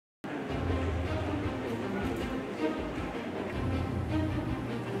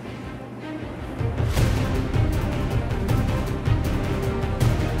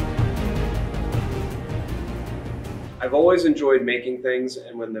I've always enjoyed making things,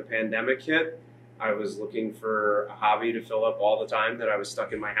 and when the pandemic hit, I was looking for a hobby to fill up all the time that I was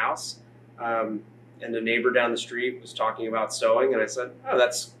stuck in my house. And a neighbor down the street was talking about sewing, and I said, "Oh,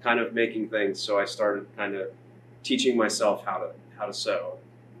 that's kind of making things." So I started kind of teaching myself how to sew,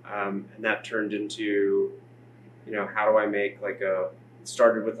 and that turned into, how do I make like it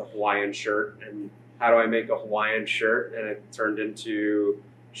started with a Hawaiian shirt, and how do I make a Hawaiian shirt, and it turned into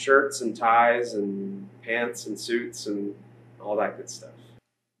shirts and ties and pants and suits and all that good stuff.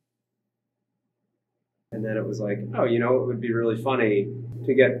 And then it was like, oh, it would be really funny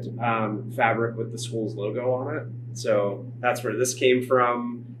to get fabric with the school's logo on it. So that's where this came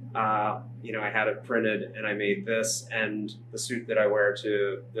from. I had it printed and I made this, and the suit that I wear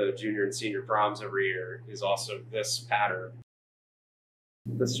to the junior and senior proms every year is also this pattern.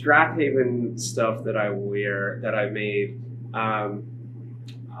 The Strathaven stuff that I wear, that I made,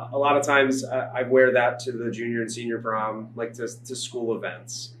 a lot of times I wear that to the junior and senior prom, like to school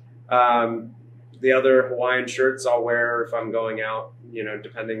events. The other Hawaiian shirts I'll wear if I'm going out,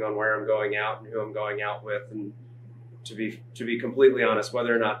 depending on where I'm going out and who I'm going out with. And to be completely honest,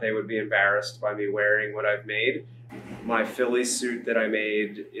 whether or not they would be embarrassed by me wearing what I've made. My Phillies suit that I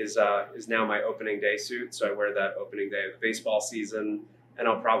made is now my opening day suit. So I wear that opening day of the baseball season, and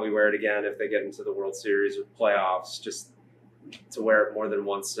I'll probably wear it again if they get into the World Series or playoffs, just to wear it more than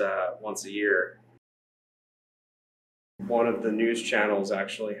once a year. One of the news channels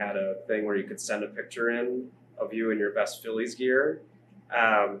actually had a thing where you could send a picture in of you in your best Phillies gear,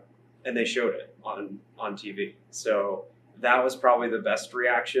 and they showed it on TV. So that was probably the best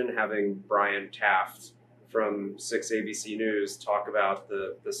reaction, having Brian Taft from 6 ABC News talk about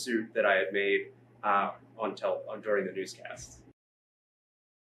the suit that I had made during the newscast.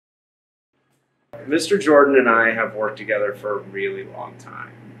 Mr. Jordan and I have worked together for a really long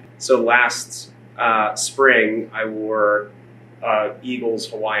time. So last spring, I wore Eagles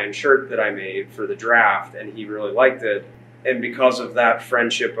Hawaiian shirt that I made for the draft, and he really liked it. And because of that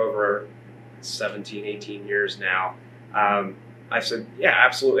friendship over 17, 18 years now, I said, yeah,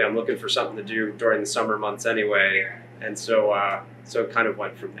 absolutely. I'm looking for something to do during the summer months anyway. And so it kind of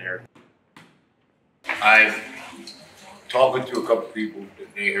went from there. I've talking to a couple people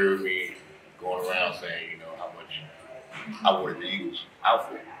that they heard me going around saying, how much I wanted the Eagles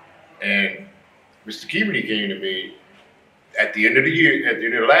outfit. And Mr. Keebany came to me at the end of the year, at the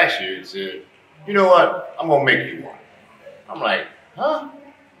end of last year, and said, "You know what? I'm gonna make you one." I'm like, "Huh?"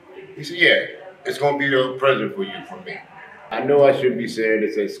 He said, "Yeah, it's gonna be a present for you from me." I know I shouldn't be saying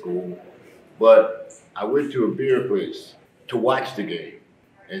this at school, but I went to a beer place to watch the game,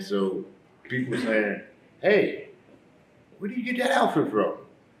 and so people were saying, "Hey, where did you get that outfit from?"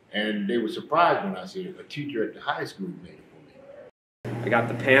 And they were surprised when I said a teacher at the high school made it for me. I got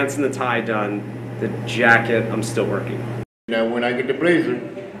the pants and the tie done. The jacket I'm still working on. Now when I get the blazer,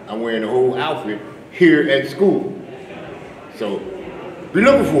 I'm wearing the whole outfit here at school. So be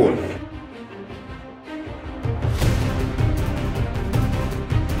looking for it.